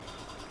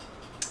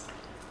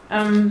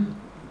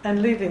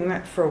And leaving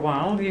that for a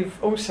while,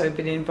 you've also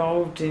been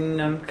involved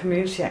in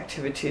community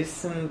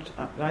activities, and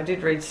I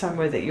did read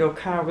somewhere that your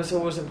car was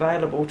always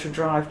available to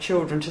drive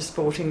children to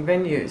sporting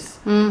venues.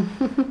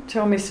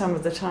 Tell me some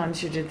of the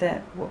times you did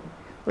that. Well,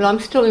 I'm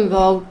still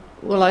involved.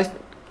 Well, I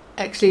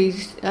actually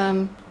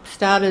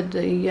started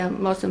the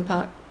Mosman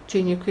Park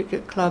Junior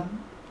Cricket Club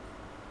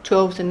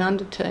 12s and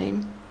under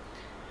team.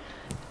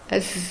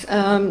 As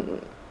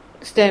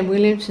Stan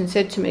Williamson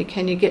said to me,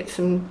 can you get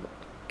some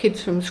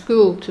kids from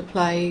school to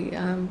play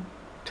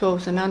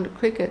 12s and under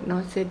cricket? And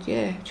I said,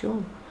 yeah,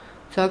 sure.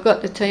 So I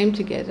got the team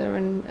together,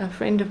 and a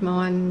friend of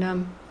mine,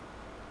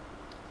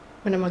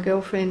 one of my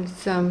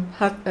girlfriend's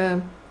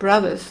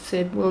brothers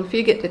said, well, if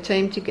you get the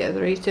team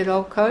together, he said,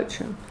 I'll coach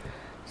them.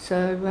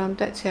 So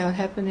that's how it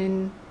happened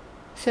in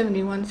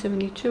 71,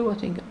 72, I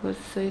think it was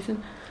the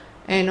season.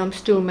 And I'm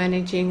still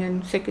managing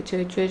and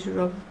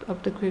secretary-treasurer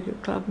of the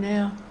cricket club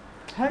now.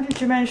 How did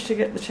you manage to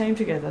get the team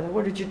together?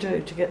 What did you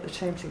do to get the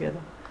team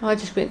together? I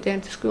just went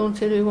down to school and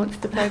said, who wants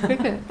to play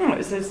cricket? Oh, it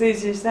was as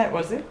easy as that,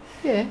 was it?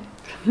 Yeah,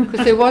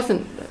 because there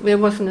wasn't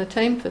a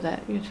team for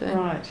that, you see.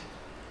 Right.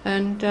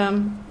 And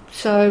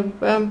so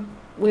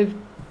we're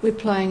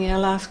playing our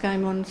last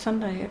game on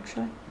Sunday,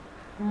 actually.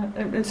 Right.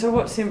 And so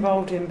what's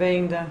involved in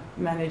being the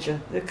manager?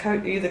 Are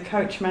you the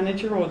coach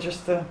manager or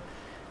just the...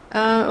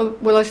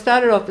 Well, I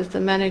started off as the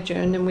manager,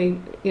 and then we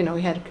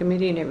had a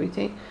committee and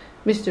everything.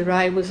 Mr.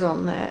 Ray was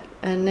on that,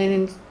 and then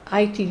in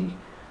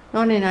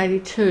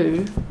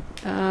 1982,